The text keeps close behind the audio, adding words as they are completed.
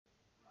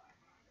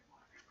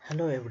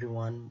Hello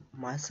everyone,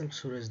 myself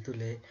Suraj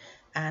Dule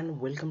and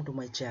welcome to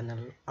my channel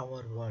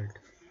Our World.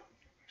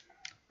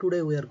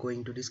 Today we are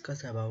going to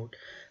discuss about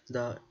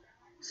the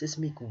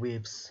seismic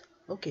waves.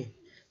 Okay,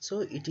 so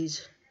it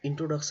is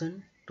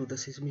introduction to the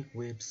seismic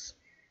waves.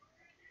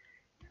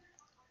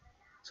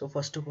 So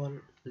first of all,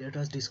 let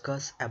us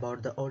discuss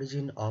about the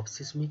origin of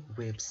seismic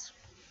waves.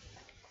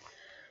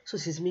 So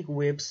seismic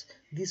waves,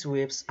 these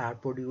waves are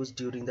produced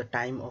during the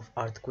time of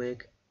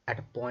earthquake at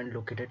a point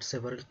located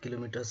several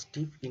kilometers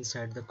deep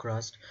inside the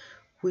crust,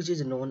 which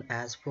is known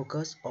as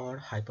focus or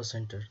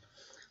hypocenter.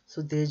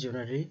 So they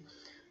generally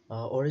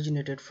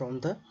originated from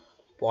the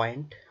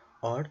point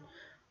or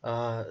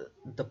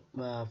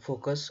the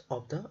focus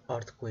of the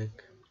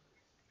earthquake,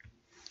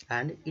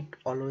 and it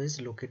always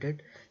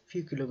located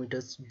few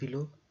kilometers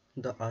below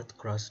the earth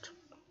crust.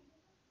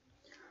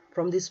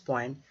 From this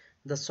point,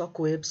 the shock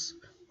waves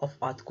of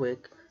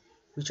earthquake,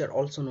 which are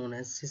also known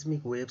as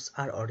seismic waves,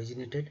 are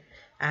originated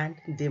and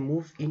they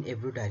move in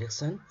every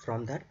direction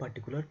from that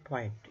particular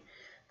point.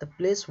 The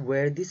place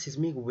where the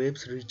seismic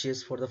waves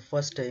reaches for the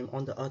first time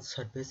on the earth's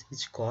surface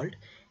is called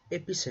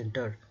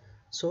epicenter.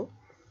 So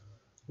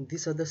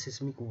these are the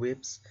seismic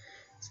waves.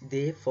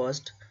 They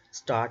first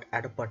start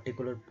at a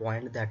particular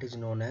point that is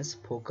known as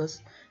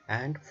focus,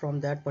 and from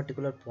that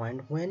particular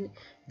point, when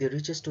they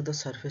reaches to the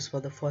surface for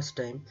the first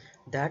time,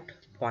 that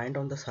point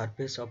on the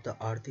surface of the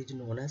earth is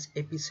known as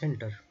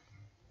epicenter.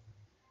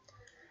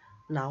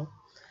 Now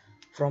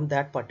from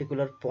that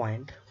particular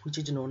point, which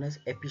is known as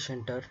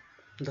epicenter,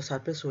 the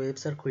surface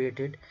waves are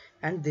created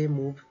and they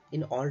move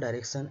in all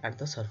directions at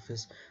the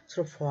surface.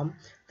 So from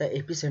the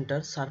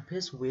epicenter,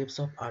 surface waves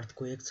of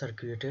earthquakes are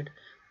created,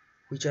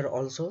 which are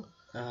also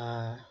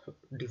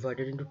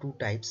divided into two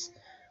types.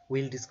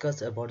 We'll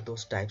discuss about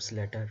those types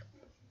later.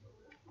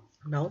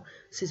 Now,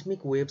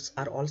 seismic waves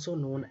are also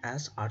known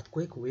as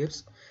earthquake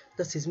waves.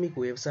 The seismic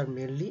waves are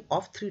mainly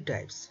of three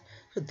types.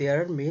 So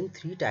there are main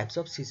three types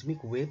of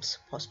seismic waves.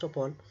 First of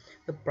all,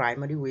 the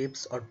primary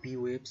waves or P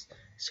waves,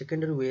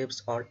 secondary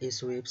waves or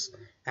S waves,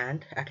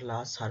 and at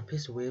last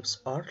surface waves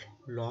or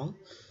long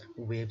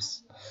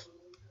waves.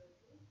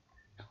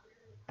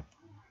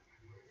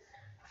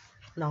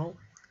 Now,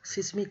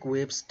 seismic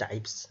waves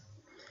types.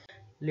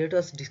 Let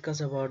us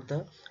discuss about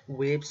the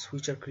waves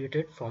which are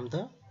created from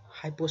the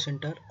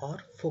hypocenter or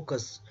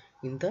focus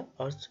in the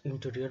Earth's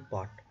interior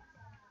part.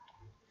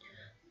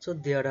 So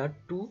there are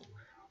two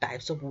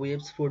types of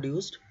waves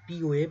produced,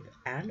 P wave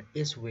and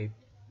S wave.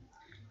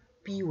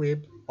 P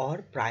wave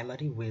or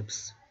primary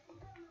waves.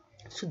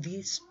 So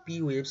these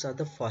P waves are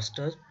the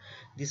fastest.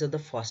 These are the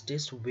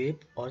fastest wave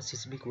or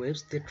seismic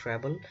waves. They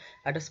travel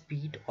at a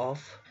speed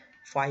of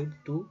 5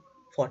 to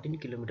 14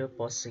 km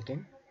per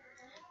second,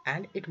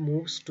 and it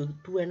moves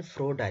to and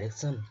fro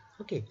direction.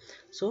 Okay,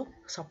 so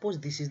suppose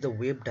this is the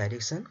wave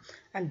direction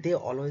and they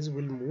always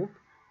will move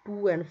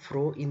to and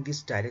fro in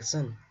this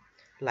direction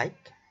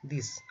like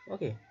this.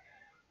 Okay,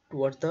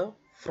 towards the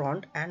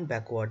front and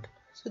backward.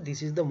 So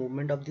this is the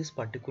movement of this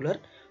particular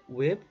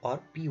wave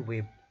or P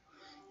wave.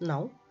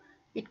 Now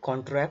it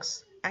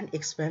contracts and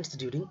expands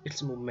during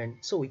its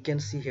movement. So we can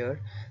see here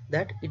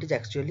that it is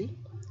actually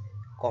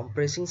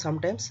compressing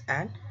sometimes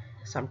and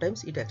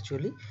sometimes it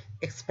actually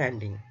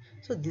expanding.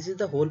 So this is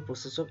the whole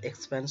process of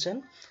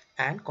expansion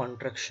and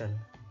contraction.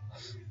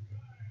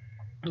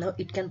 Now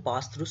it can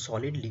pass through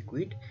solid,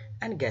 liquid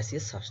and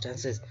gaseous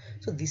substances.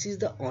 So this is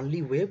the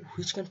only wave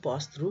which can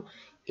pass through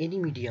any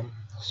medium,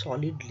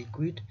 solid,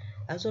 liquid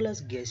as well as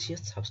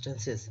gaseous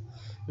substances.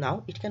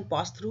 Now it can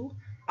pass through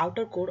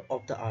outer core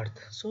of the earth.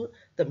 So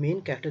the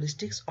main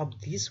characteristics of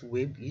this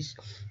wave is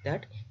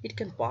that it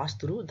can pass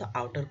through the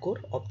outer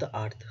core of the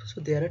earth. So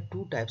there are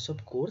two types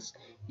of cores,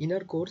 inner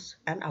cores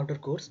and outer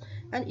cores,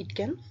 and it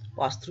can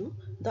pass through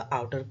the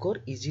outer core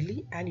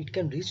easily and it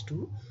can reach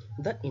to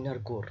the inner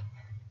core.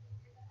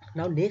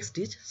 Now next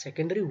is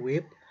secondary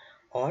wave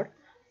or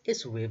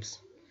S waves.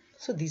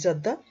 So these are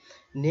the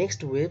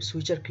next waves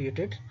which are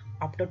created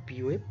after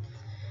P wave,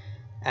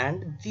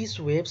 and these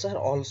waves are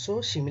also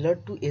similar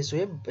to S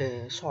wave,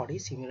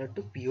 similar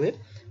to P wave,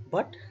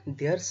 but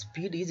their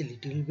speed is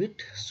little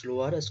bit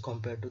slower as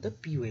compared to the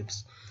P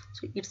waves.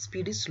 So its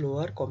speed is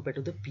slower compared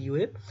to the P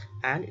wave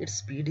and its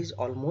speed is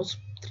almost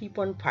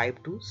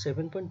 3.5 to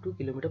 7.2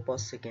 km per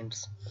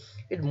seconds.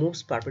 It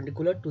moves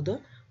perpendicular to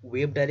the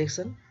wave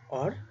direction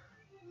or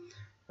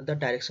the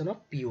direction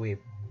of P wave.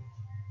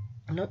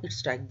 Now it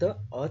strikes the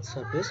earth's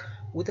surface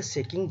with a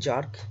shaking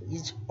jerk,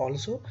 is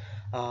also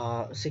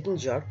shaking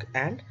jerk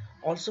and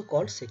also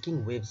called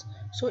shaking waves.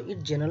 So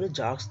it generally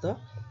jerks the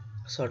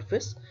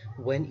surface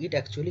when it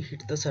actually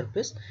hits the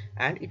surface,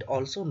 and it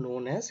also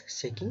known as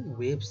shaking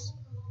waves.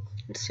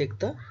 It shakes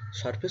the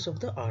surface of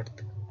the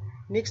earth.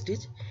 Next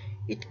is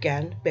it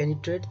can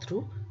penetrate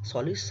through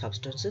solid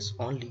substances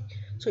only.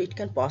 So it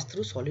can pass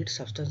through solid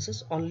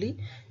substances only.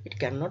 It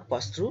cannot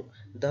pass through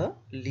the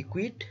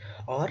liquid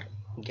or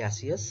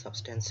gaseous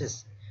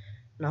substances.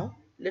 Now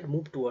let's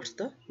move towards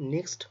the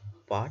next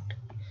part,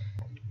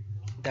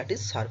 that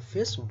is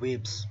surface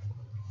waves.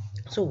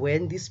 So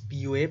when this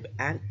P wave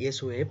and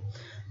S wave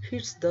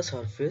hits the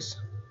surface,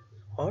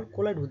 or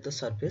collide with the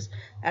surface,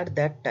 at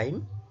that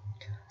time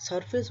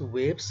surface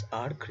waves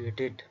are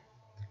created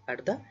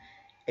at the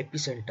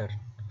epicenter.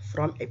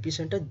 From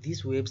epicenter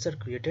these waves are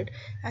created,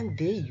 and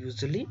they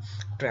usually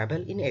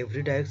travel in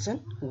every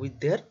direction with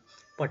their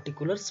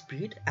particular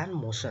speed and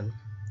motion.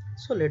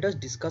 So let us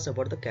discuss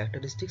about the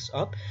characteristics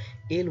of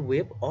L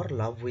wave or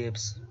love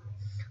waves.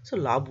 So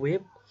love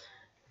wave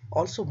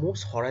also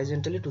moves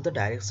horizontally to the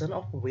direction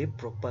of wave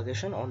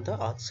propagation on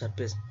the earth's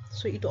surface.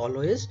 So it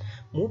always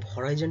move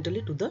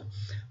horizontally to the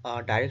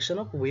direction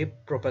of wave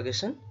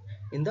propagation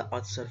in the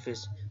earth's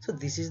surface. So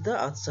this is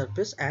the earth's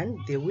surface, and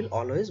they will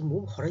always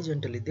move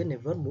horizontally, they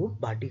never move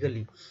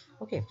vertically.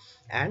 Okay,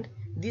 and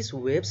these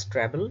waves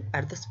travel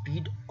at the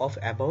speed of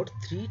about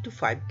 3 to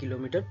 5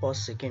 kilometers per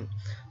second.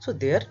 So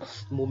their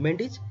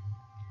movement is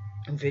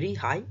very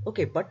high,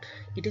 okay, but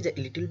it is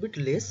a little bit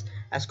less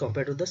as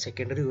compared to the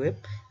secondary wave,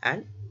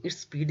 and its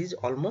speed is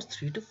almost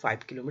 3 to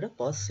 5 kilometers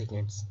per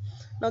second.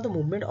 Now the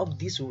movement of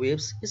these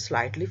waves is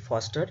slightly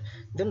faster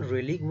than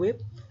Rayleigh wave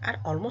and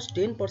almost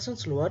 10%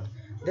 slower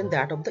than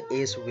that of the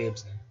S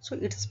waves. So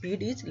its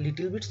speed is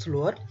little bit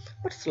slower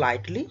but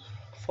slightly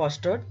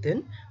faster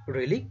than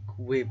Rayleigh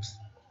waves.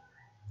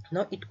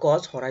 Now it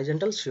causes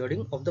horizontal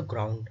shearing of the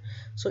ground.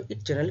 So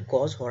it generally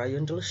causes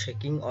horizontal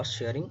shaking or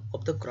shearing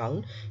of the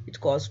ground. It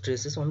causes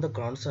stresses on the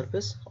ground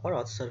surface or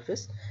earth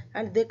surface,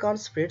 and they can't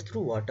spread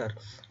through water.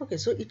 Okay,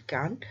 so it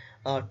can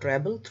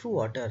travel through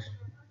water.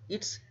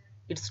 Its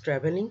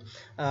traveling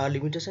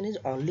limitation is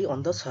only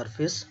on the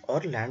surface or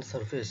land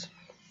surface.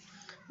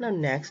 Now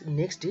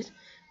next is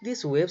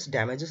these waves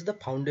damages the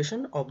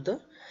foundation of the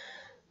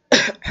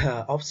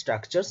of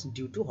structures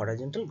due to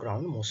horizontal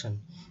ground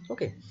motion.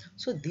 Okay,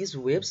 so these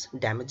waves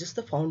damages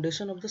the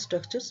foundation of the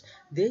structures.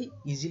 They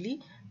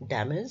easily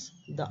damage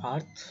the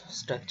earth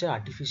structure,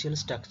 artificial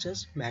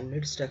structures,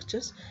 man-made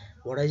structures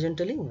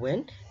horizontally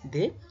when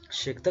they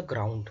shake the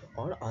ground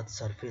or earth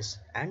surface,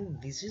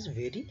 and this is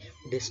very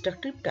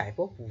destructive type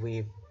of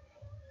wave.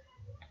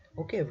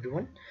 Okay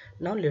everyone,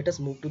 now let us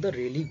move to the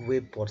Rayleigh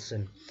wave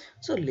portion.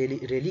 So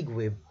Rayleigh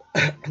wave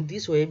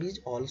this wave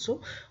is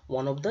also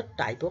one of the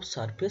type of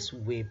surface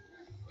wave.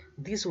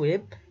 This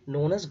wave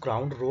known as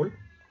ground roll,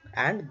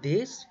 and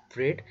they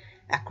spread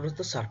across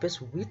the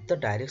surface with the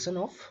direction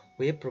of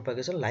wave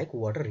propagation like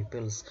water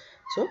ripples.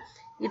 So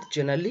it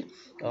generally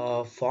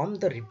form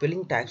the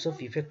rippling types of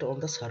effect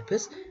on the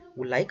surface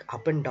like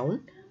up and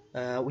down.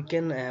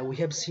 We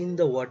have seen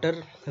the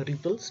water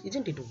ripples,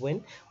 isn't it?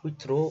 When we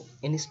throw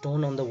any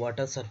stone on the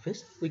water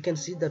surface, we can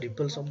see the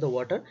ripples of the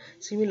water.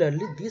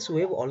 Similarly, this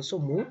wave also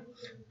move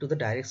to the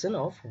direction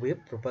of wave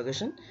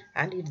propagation,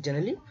 and it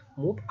generally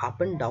move up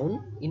and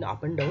down in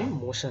up and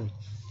down motion,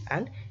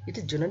 and it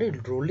is generally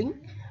rolling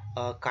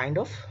kind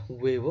of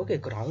wave. Okay,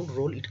 ground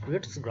roll, it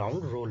creates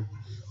ground roll.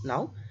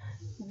 Now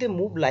they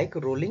move like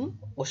rolling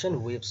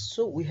ocean waves.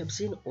 So we have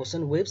seen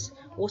ocean waves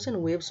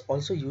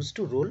also used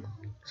to roll.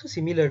 So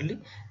similarly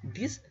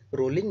this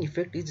rolling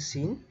effect is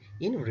seen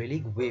in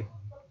Rayleigh wave.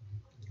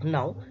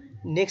 Now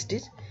next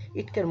is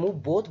it can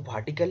move both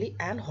vertically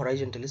and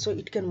horizontally. So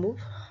it can move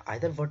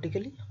either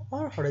vertically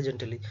or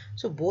horizontally.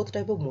 So both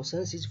type of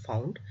motions is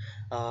found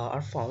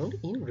are found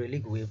in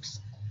Rayleigh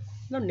waves.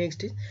 Now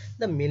next is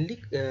the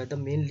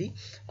mainly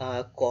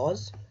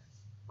cause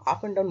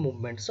up and down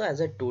movement. So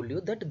as I told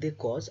you that they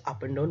cause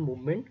up and down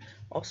movement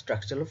of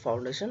structural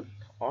foundation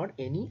or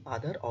any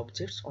other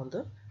objects on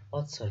the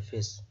earth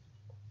surface.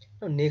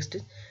 Now next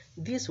is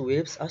these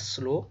waves are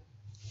slow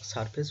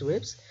surface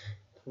waves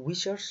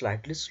which are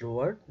slightly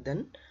slower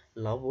than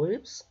love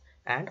waves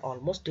and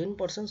almost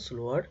 10%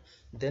 slower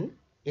than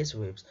S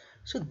waves.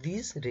 So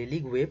this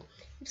Rayleigh wave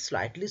is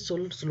slightly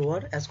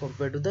slower as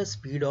compared to the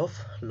speed of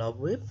love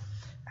wave,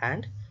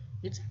 and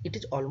it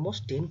is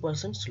almost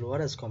 10%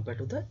 slower as compared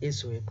to the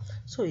S wave.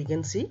 So you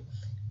can see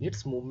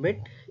its movement,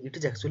 it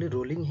is actually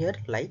rolling here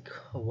like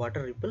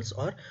water ripples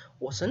or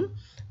ocean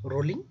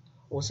rolling,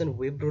 ocean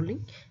wave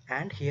rolling.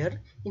 And here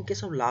in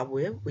case of lava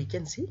wave we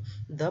can see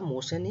the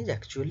motion is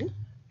actually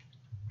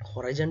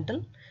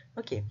horizontal.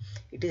 Okay,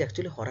 it is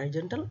actually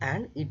horizontal,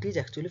 and it is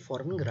actually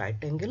forming right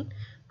angle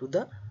to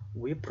the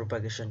wave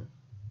propagation.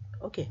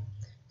 Okay,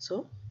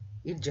 so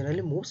it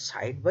generally moves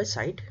side by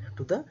side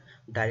to the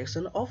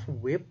direction of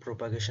wave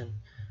propagation.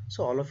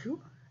 So all of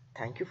you,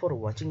 thank you for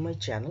watching my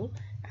channel,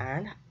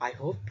 and I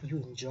hope you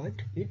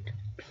enjoyed it.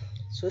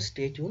 So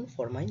stay tuned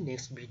for my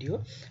next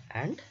video,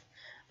 and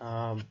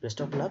best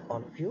of luck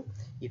all of you.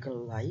 You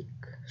can like,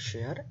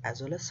 share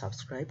as well as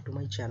subscribe to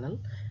my channel.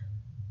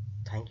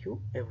 Thank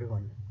you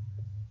everyone.